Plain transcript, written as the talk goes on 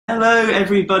Hello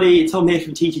everybody, Tom here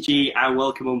from TTG and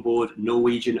welcome on board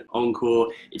Norwegian Encore.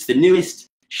 It's the newest,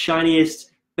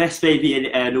 shiniest, best baby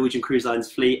in Norwegian Cruise Line's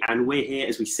fleet, and we're here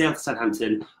as we sail to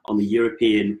Southampton on the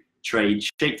European Trade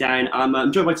Shakedown.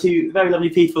 I'm joined by two very lovely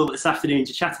people this afternoon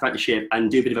to chat about the ship and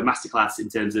do a bit of a masterclass in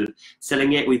terms of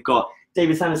selling it. We've got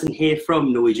David Sanderson here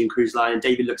from Norwegian Cruise Line, and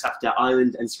David looks after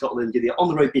Ireland and Scotland. You're the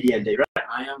on-the-road video, David, right?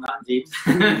 I am that indeed.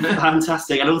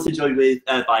 Fantastic. And also joined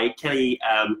by Kerry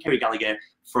Gallagher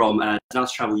from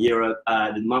Nice Travel Europe,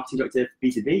 the marketing director for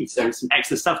B2B. So some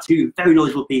excellent stuff. Two very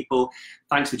knowledgeable people.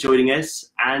 Thanks for joining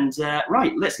us. And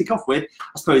right, let's kick off with,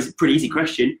 I suppose, a pretty easy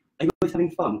question. Are you both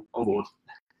having fun on board?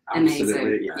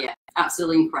 Amazing. Yeah,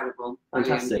 absolutely incredible.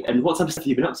 Fantastic. And what type of stuff have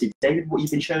you been up to, David? What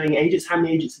you've been showing agents? How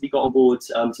many agents have you got on board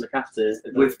to look after?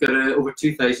 We've got over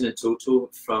 2,000 in total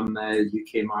from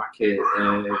UK market,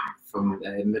 from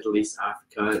Middle East,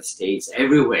 Africa, States,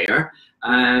 everywhere.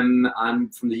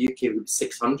 And from the UK, we've got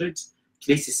 600.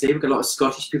 Pleased to say we've got a lot of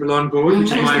Scottish people on board,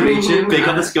 which is my region. Big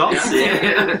on the Scots.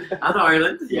 Yeah. And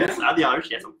Ireland. Yes, and the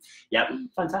Irish, yes. Yeah,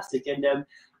 fantastic.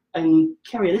 And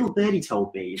Kerry, a little birdie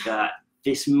told me that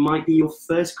this might be your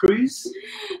first cruise?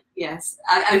 Yes,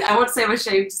 I would say I'm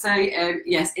ashamed to say,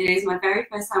 yes, it is my very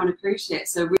first time on a cruise ship,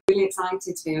 so really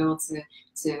excited to be able to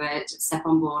step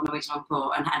on board Norwegian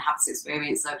Encore and have this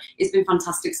experience. So it's been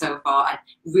fantastic so far. I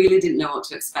really didn't know what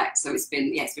to expect, so it's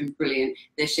been brilliant.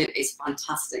 This ship is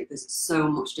fantastic. There's so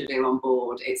much to do on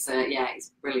board. It's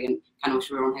it's brilliant. Kind of wish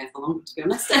we were on here for longer, to be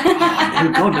honest.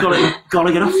 Oh God,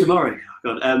 gotta get off tomorrow.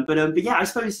 God. But yeah, I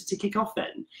suppose to kick off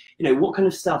then, what kind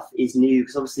of stuff is new?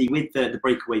 Because obviously with the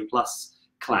Breakaway Plus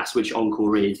class, which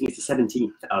Encore is, I think it's the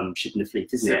 17th ship in the fleet,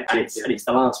 isn't it? And it's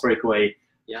the last Breakaway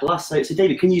Plus. So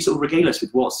David, can you sort of regale us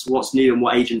with what's new and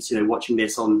what agents, watching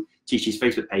this on TTG's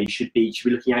Facebook page should be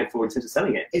looking out for in terms of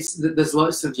selling it? There's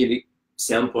lots of unique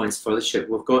selling points for the ship.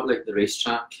 We've got like the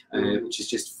racetrack, which is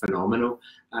just phenomenal.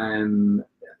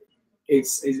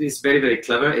 It's very, very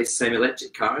clever. It's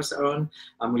semi-electric cars that are on,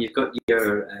 and when you've got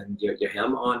your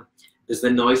helmet on, there's the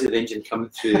noise of the engine coming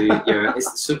through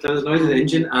it's so clever, the noise of the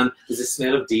engine, and there's a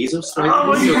smell of diesel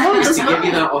striking. Just to give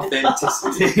you that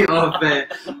authenticity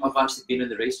of actually being on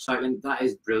the racetrack, and that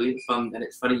is brilliant fun. And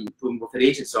it's funny, with the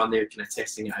agents on there kind of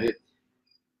testing it out,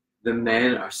 the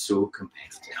men are so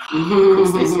competitive.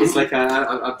 It's like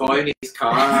a boy in his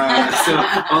car. So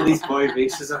all these boy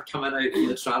races are coming out in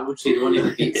the travel trade, wanting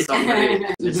to beat somebody.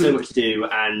 There's so much to do,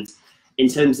 and in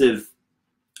terms of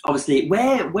obviously,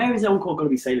 where is Encore going to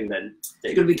be sailing then?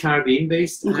 It's going to be Caribbean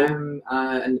based, okay.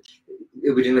 And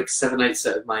it'll be doing like 7 nights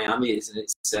out of Miami, isn't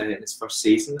it? In its first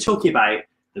season. Talking about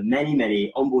the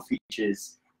many onboard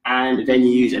features and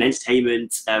venues and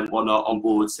entertainment and whatnot on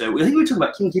board. So I think we were talking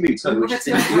about Kinky Boots, which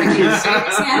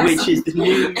is the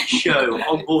new show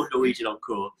on board Norwegian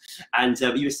Encore. And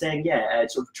you were saying,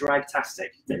 sort of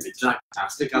drag-tastic, David.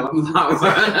 Drag-tastic, I love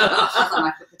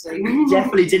that word.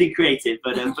 Definitely didn't create it,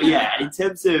 but yeah, in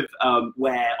terms of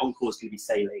where Encore's going to be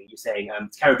sailing, you're saying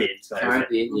Caribbean. So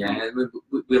Caribbean, yeah.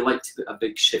 We like to put a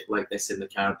big ship like this in the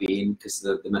Caribbean because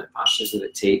of the amount of passengers that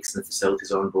it takes and the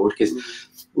facilities on board. Because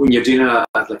when you're doing a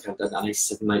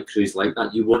nice 7-night cruise like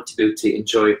that, you want to be able to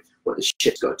enjoy what the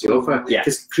ship's got to offer.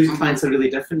 Because cruise clients are really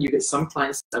different. You get some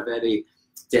clients that are very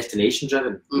destination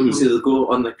driven, so they'll go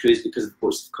on the cruise because of the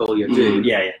ports of call you're doing.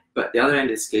 But the other end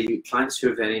of the scale, you get clients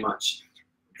who are very much,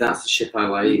 that's the ship I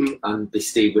like, and they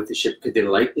stay with the ship because they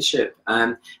like the ship.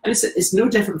 And it's no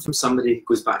different from somebody who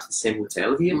goes back to the same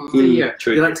hotel every year.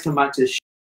 They like to come back to the ship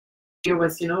you're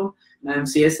with,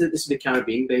 so yes, this will be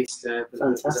Caribbean based.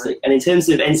 Fantastic. And in terms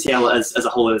of NCL as a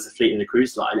whole, as a fleet and a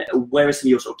cruise line, where are some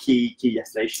of your sort of key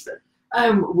destinations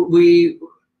then? We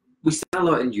sail a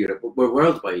lot in Europe. We're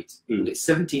worldwide. We've got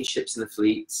 17 ships in the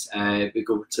fleet. We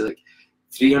go to like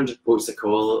 300 ports of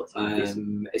call.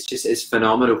 It's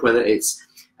phenomenal. Whether it's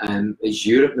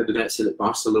Europe, maybe going out to like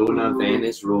Barcelona,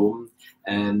 Venice, Rome,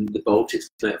 the Baltics,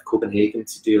 out of Copenhagen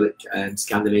to do like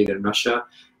Scandinavia and Russia.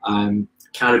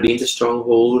 Caribbean's a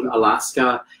stronghold,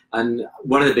 Alaska, and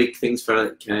one of the big things for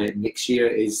like next year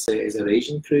is our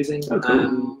Asian cruising.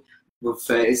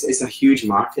 It's a huge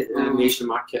market, Asian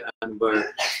market,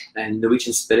 and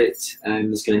Norwegian Spirit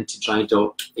is going into dry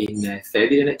dock in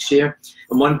February next year.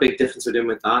 And one big difference we're doing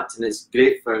with that, and it's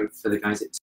great for the guys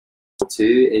at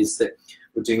too, is that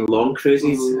we're doing long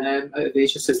cruises out of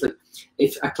Asia. So it's like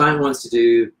if a client wants to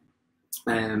do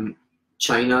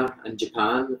China and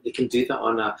Japan, they can do that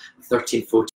on a 13,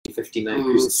 14, 15-night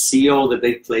cruise, see all the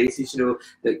big places, you know,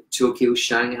 like Tokyo,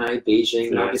 Shanghai,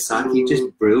 Beijing, Nagasaki,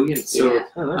 just brilliant. So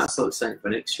that's all exciting for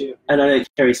next year. And I know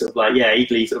Kerry sort of like,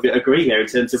 eagerly sort of agreeing there in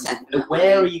terms of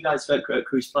where are you guys for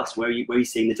Cruise Plus? Where are you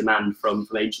seeing the demand from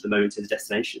age at the moment to the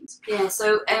destinations? Yeah,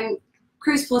 so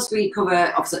Cruise Plus, we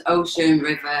cover obviously ocean,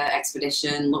 river,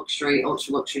 expedition, luxury,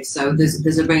 ultra luxury. So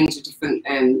there's a range of different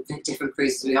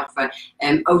cruises we offer.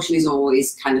 Ocean is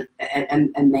always kind of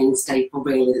a main staple,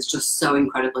 really. That's just so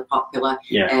incredibly popular.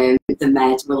 Yeah. The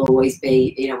Med will always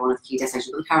be, you know, one of the key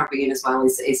destinations. But the Caribbean as well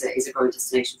is a growing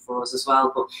destination for us as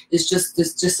well. But there's just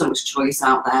so much choice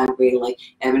out there, really.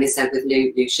 And as I said, with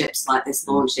new ships like this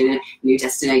launching, new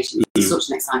destinations, it's such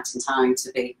an exciting time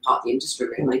to be part of the industry,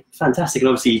 really. Fantastic. And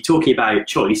obviously, talking about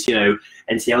choice, you know,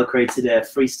 NCL created a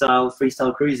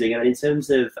freestyle cruising, and in terms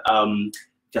of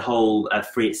the whole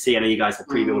free at sea, I know you guys have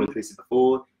premium all inclusive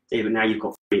before, David. Now you've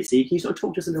got free at sea. Can you sort of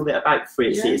talk to us a little bit about free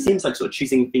at sea? It seems like sort of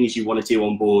choosing things you want to do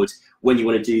on board, when you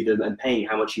want to do them, and paying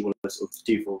how much you want to sort of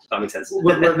do for. If that makes sense.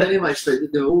 We're very much the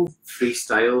whole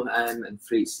freestyle and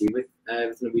free at sea with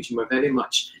Norwegian. We're very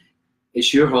much,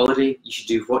 it's your holiday. You should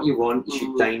do what you want. You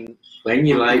should dine when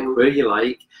you like, where you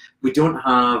like. We don't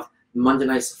have Monday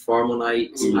night's a formal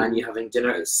night and you're having dinner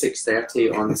at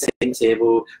 6:30 on the same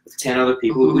table with 10 other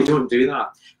people. We don't do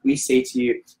that. We say to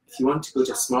you, if you want to go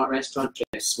to a smart restaurant,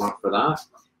 dress smart for that.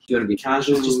 If you want to be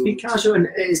casual, just be casual, and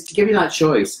it's to give you that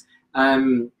choice.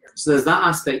 So there's that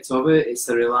aspect of it. It's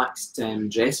a relaxed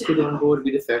dress code on board.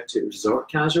 We refer to it as resort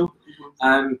casual,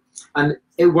 and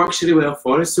it works really well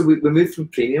for us. So we moved from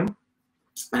premium.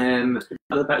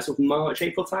 About sort of March,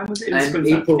 April time, was it?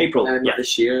 April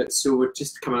this year. So we're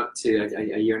just coming up to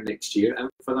a year next year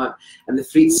for that. And the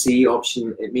free at sea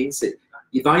option, it means that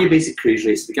you buy your basic cruise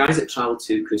rates. The guys that travel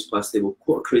to Cruise Plus, they will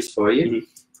quote a cruise for you.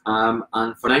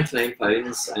 And for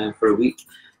 £99 for a week,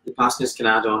 the passengers can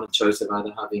add on a choice of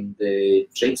either having the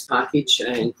drinks package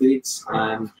included.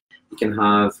 You can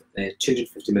have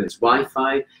 250 minutes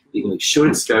Wi-Fi. You can have shore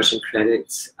excursion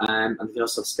credits, and you can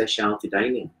also have specialty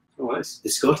dining. The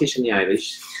Scottish and the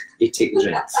Irish, they take the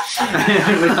drinks.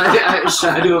 Without a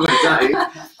shadow of a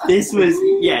doubt. This was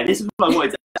what I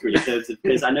wanted to ask really, in terms of,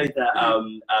 because I know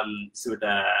that some of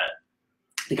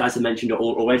the guys have mentioned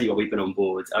already while we've been on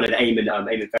board. I know that Eamon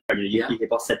Ferry, UK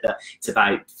boss, said that it's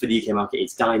about, for the UK market,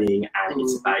 it's dining and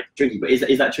it's about drinking. But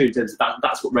is that true in terms of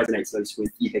that's what resonates most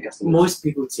with UK customers? Most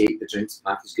people take the drinks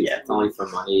package because value for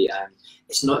money.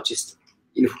 It's not just,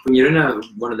 you know, when you're in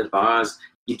one of the bars,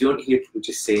 you don't hear people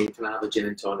just saying, can I have a gin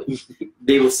and tonic?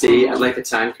 They will say, I'd like a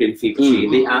Tanqueray and Fever-Tree.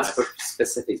 They ask for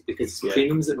specifics because it's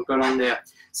premiums that we've got on there.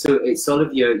 So it's all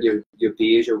of your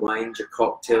beers, your wines, your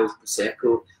cocktails,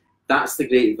 Prosecco. That's the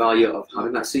great value of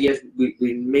having that. So yes, we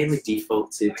mainly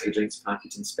default to the drinks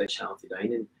package and specialty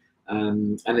dining.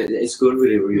 And it's going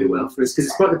really, really well for us because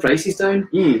it's brought the prices down.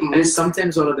 And it's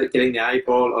sometimes all about getting the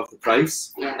eyeball of the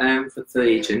price for the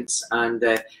agents, and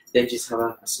then just have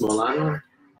a small add-on.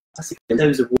 In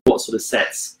terms of what sort of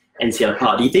sets NCL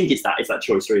apart, do you think it's that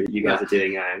choice really that you guys are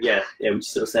doing? Which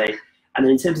sort of say. And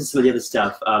then in terms of some of the other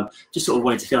stuff, just sort of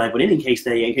wanted to fill everyone in case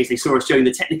they saw us during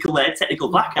the technical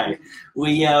blackout.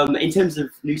 We in terms of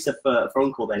new stuff for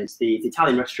Encore, then it's the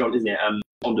Italian restaurant, isn't it?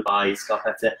 On Dubai,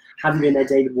 Scarpetta. Have you been there,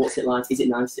 David? What's it like? Is it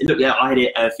nice? Look, I had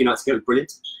it a few nights ago. It was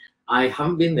brilliant. I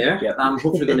haven't been there. I'm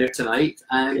hopefully going there tonight.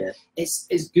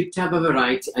 It's good to have a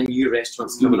variety and new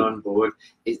restaurants coming on board.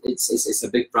 It's a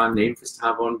big brand name for us to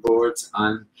have on board,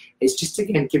 and it's just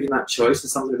again giving that choice of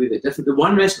something a little bit different. The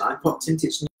one restaurant I popped into,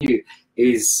 it's new,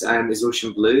 is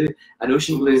Ocean Blue, and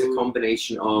Ocean Blue is a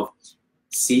combination of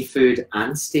seafood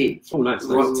and steak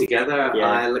brought together,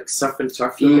 like surf and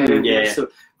turf. So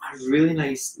a really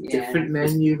nice different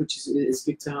menu, which is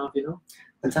good to have, you know.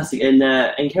 Fantastic.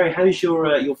 And Kerry, how's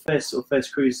your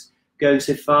first cruise going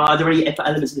so far? Are there any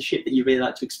elements of the ship that you really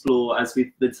like to explore as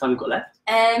the time we've got left?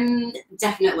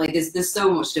 Definitely. There's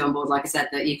so much to do on board, like I said,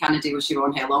 that you kind of do wish you were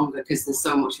on here longer because there's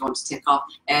so much you want to tick off.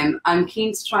 I'm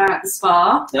keen to try out the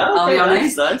spa, I'll be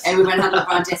honest. We went and had a look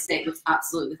around yesterday. It was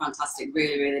absolutely fantastic,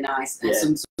 really, really nice.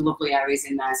 Some lovely areas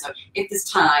in there. So if there's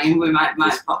time, we might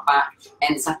pop back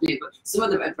this afternoon. But some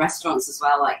of the restaurants as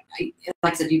well, like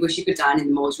I said, you wish you could dine in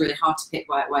the mall. It's really hard to pick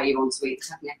where you want to eat.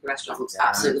 The Tapaneka restaurant looks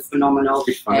absolutely phenomenal.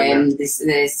 This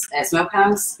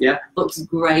smokehouse looks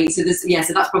great. So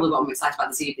so that's probably what I'm excited about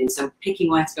this evening. So picking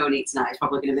where to go and eat tonight is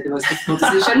probably going to be the most difficult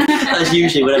decision. That's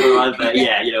usually whenever I've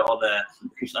on the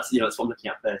that's what I'm looking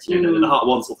at first. The heart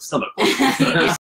wants or the stomach.